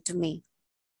important to me.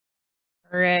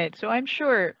 All right. So I'm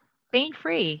sure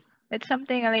pain-free. It's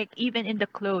something like even in the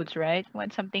clothes, right? You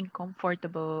want something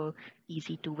comfortable,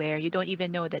 easy to wear. You don't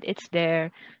even know that it's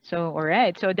there. So, all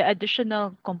right. So the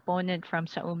additional component from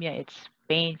Saumya, it's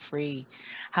pain-free.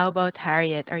 How about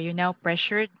Harriet? Are you now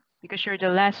pressured because you're the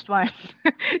last one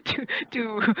to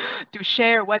to to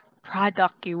share what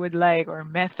product you would like or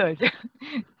method?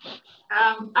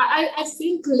 I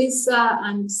think Lisa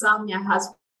and Saumya has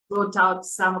brought out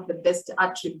some of the best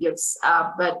attributes,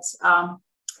 but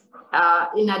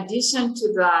in addition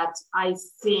to that, I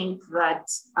think that,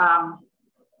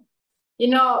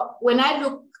 when I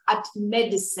look at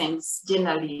medicines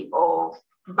generally or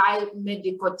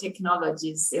biomedical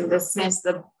technologies, in the sense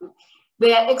that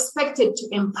they are expected to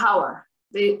empower,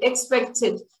 they're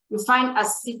expected, you find a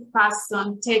sick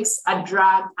person takes a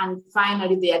drug and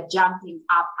finally they are jumping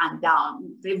up and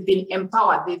down. They've been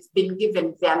empowered, they've been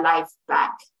given their life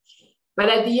back. But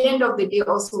at the end of the day,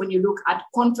 also, when you look at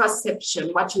contraception,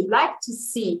 what you'd like to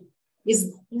see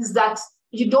is that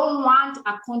you don't want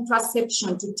a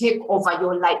contraception to take over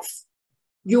your life.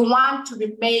 You want to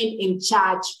remain in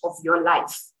charge of your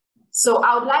life. So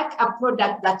I would like a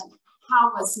product that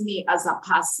empowers me as a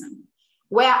person,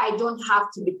 where I don't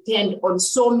have to depend on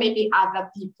so many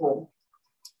other people.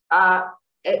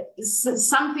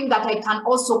 Something that I can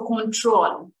also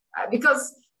control,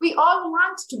 because we all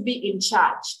want to be in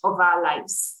charge of our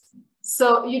lives.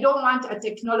 So you don't want a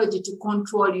technology to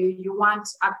control you. You want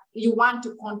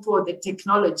to control the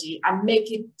technology and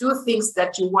make it do things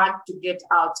that you want to get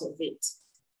out of it.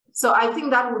 So I think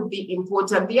that would be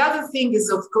important. The other thing is,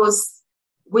 of course,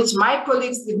 which my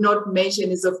colleagues did not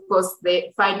mention, is, of course,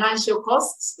 the financial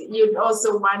costs. You'd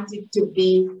also want it to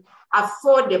be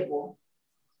affordable.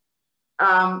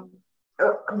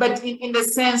 But in the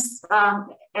sense,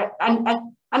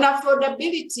 and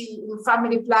affordability in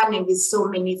family planning is so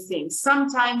many things.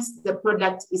 Sometimes the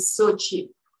product is so cheap,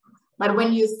 but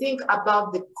when you think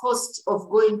about the cost of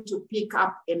going to pick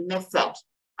up a method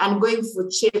and going for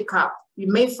checkup,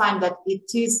 you may find that it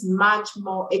is much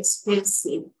more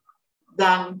expensive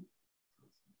than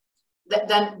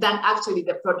actually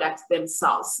the products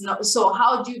themselves. So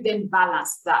how do you then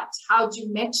balance that? How do you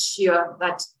make sure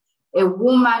that a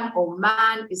woman or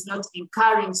man is not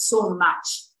incurring so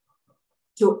much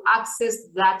to access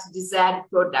that desired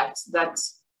product that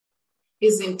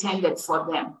is intended for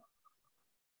them?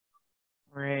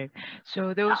 Right.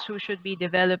 So those who should be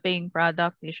developing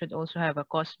product, they should also have a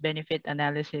cost-benefit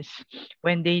analysis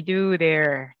when they do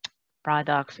their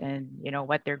products and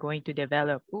what they're going to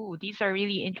develop. Ooh, these are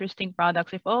really interesting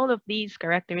products. If all of these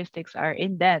characteristics are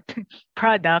in that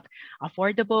product,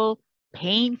 affordable,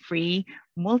 pain-free,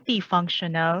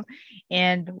 multifunctional,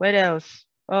 and what else?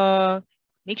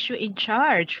 Makes you in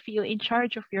charge, feel in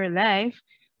charge of your life.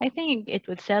 I think it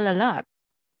would sell a lot.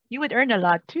 You would earn a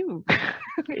lot too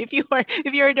if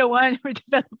you're the one who's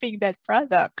developing that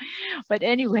product. But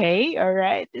anyway, all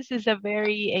right, this is a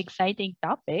very exciting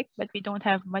topic, but we don't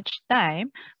have much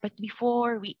time. But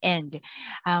before we end,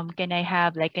 can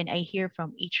I hear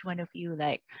from each one of you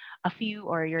like a few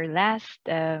or your last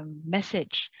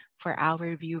message for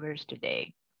our viewers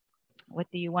today? What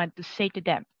do you want to say to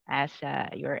them as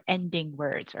your ending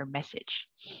words or message?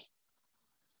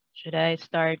 Should I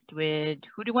start with,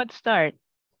 who do you want to start?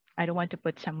 I don't want to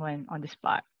put someone on the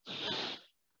spot.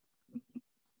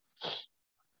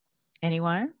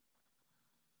 Anyone?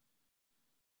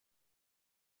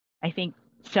 I think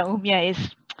Saumya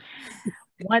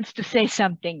wants to say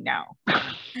something now.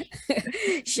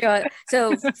 Sure.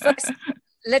 So first,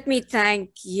 let me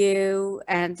thank you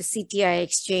and the CTI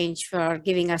Exchange for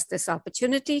giving us this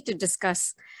opportunity to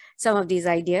discuss some of these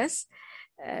ideas.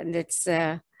 And it's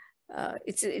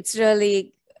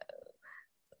really,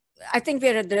 I think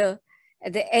we're at the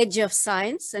edge of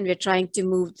science, and we're trying to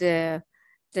move the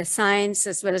science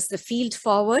as well as the field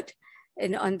forward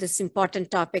on this important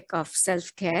topic of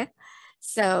self-care.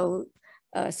 So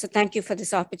thank you for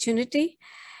this opportunity.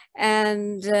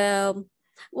 And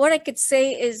what I could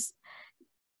say is,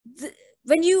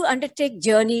 when you undertake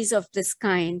journeys of this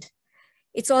kind,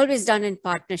 it's always done in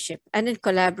partnership and in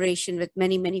collaboration with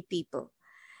many, many people.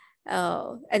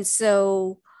 And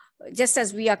so just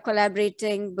as we are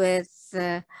collaborating with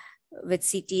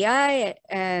CTI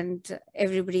and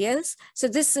everybody else, so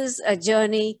this is a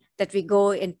journey that we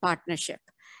go in partnership.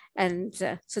 And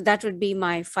so that would be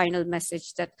my final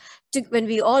message, that when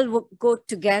we all go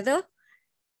together,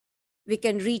 we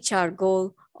can reach our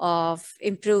goal of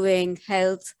improving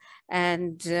health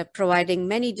and providing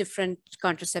many different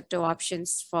contraceptive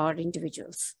options for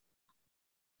individuals.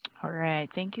 All right.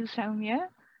 Thank you, Saumya.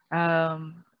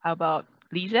 How about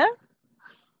Lisa?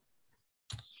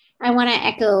 I want to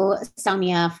echo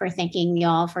Saumya for thanking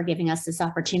y'all for giving us this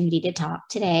opportunity to talk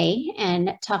today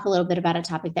and talk a little bit about a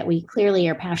topic that we clearly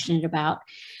are passionate about.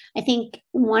 I think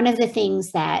one of the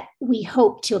things that we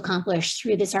hope to accomplish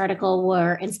through this article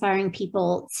were inspiring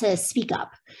people to speak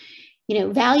up. You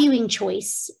know, valuing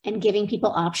choice and giving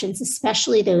people options,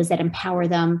 especially those that empower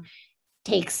them,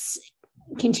 takes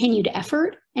continued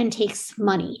effort and takes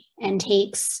money and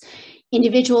takes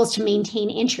individuals to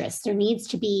maintain interest. There needs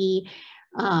to be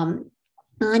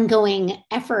ongoing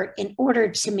effort in order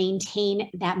to maintain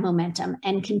that momentum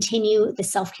and continue the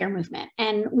self-care movement.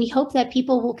 And we hope that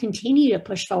people will continue to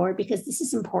push forward because this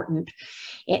is important.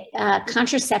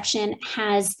 Contraception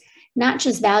has not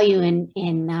just value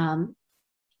in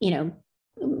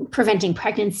preventing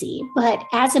pregnancy, but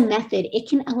as a method, it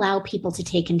can allow people to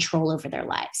take control over their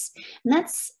lives. And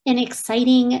that's an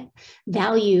exciting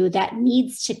value that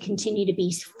needs to continue to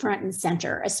be front and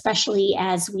center, especially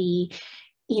as we,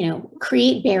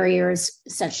 create barriers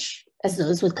such as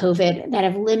those with COVID that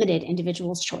have limited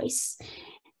individuals' choice.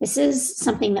 This is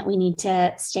something that we need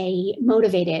to stay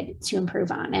motivated to improve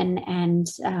on. And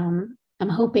I'm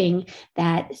hoping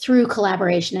that through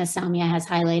collaboration, as Saumya has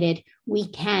highlighted, we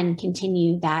can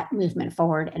continue that movement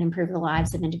forward and improve the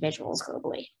lives of individuals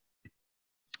globally.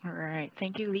 All right.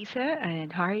 Thank you, Lisa.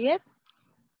 And Harriet?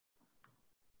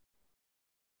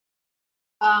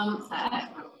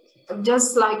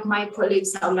 Just like my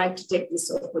colleagues, I would like to take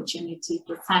this opportunity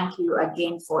to thank you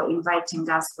again for inviting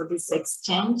us for this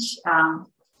exchange.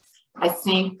 I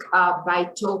think by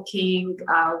talking,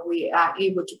 we are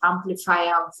able to amplify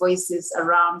our voices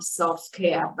around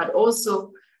self-care, but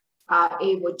also are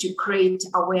able to create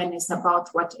awareness about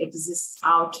what exists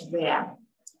out there.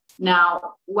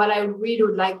 Now, what I really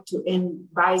would like to end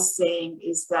by saying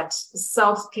is that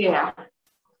self-care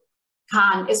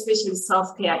can, especially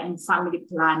self-care in family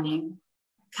planning,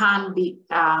 can be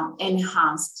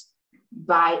enhanced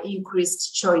by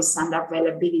increased choice and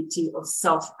availability of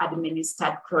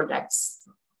self-administered products.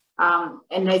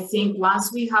 And I think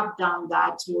once we have done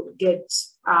that,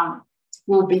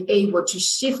 we'll be able to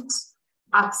shift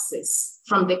access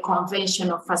from the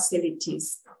conventional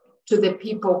facilities to the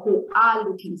people who are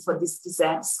looking for this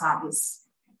desired service,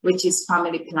 which is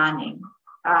family planning.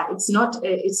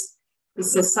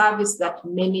 It's a service that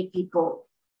many people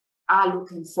are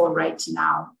looking for right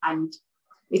now, and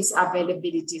its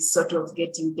availability is sort of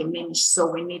getting diminished. So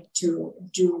we need to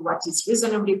do what is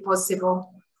reasonably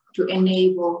possible to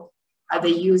enable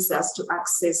the users to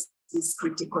access this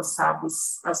critical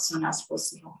service as soon as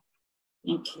possible.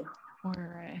 Thank you. All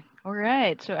right. All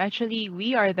right. So actually,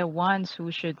 we are the ones who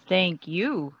should thank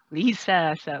you,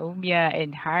 Lisa, Saumya,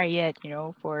 and Harriet,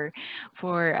 for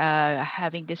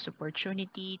having this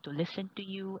opportunity to listen to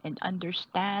you and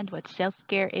understand what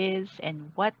self-care is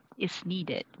and what is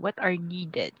needed, what are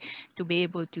needed to be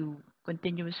able to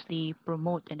continuously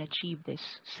promote and achieve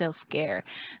this self-care.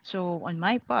 So on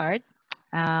my part,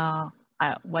 my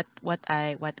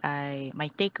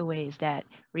takeaway is that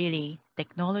really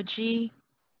technology,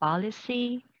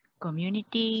 policy,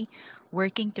 community,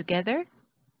 working together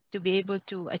to be able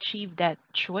to achieve that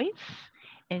choice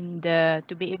and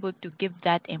to be able to give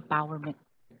that empowerment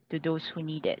to those who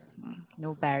need it.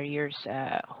 No barriers.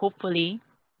 Hopefully,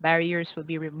 barriers will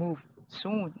be removed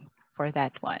soon for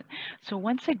that one. So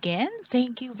once again,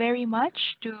 thank you very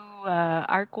much to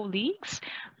our colleagues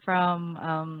from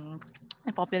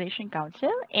the Population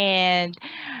Council. And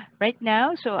right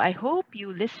now, so I hope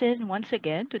you listen once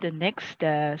again to the next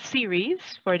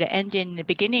series for the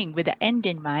beginning with the end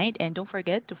in mind. And don't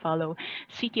forget to follow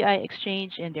CTI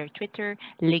Exchange in their Twitter,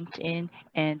 LinkedIn,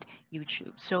 and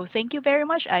YouTube. So thank you very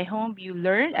much. I hope you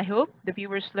learned. I hope the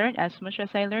viewers learned as much as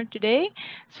I learned today.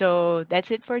 So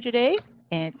that's it for today,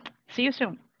 and see you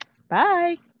soon.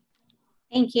 Bye.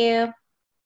 Thank you.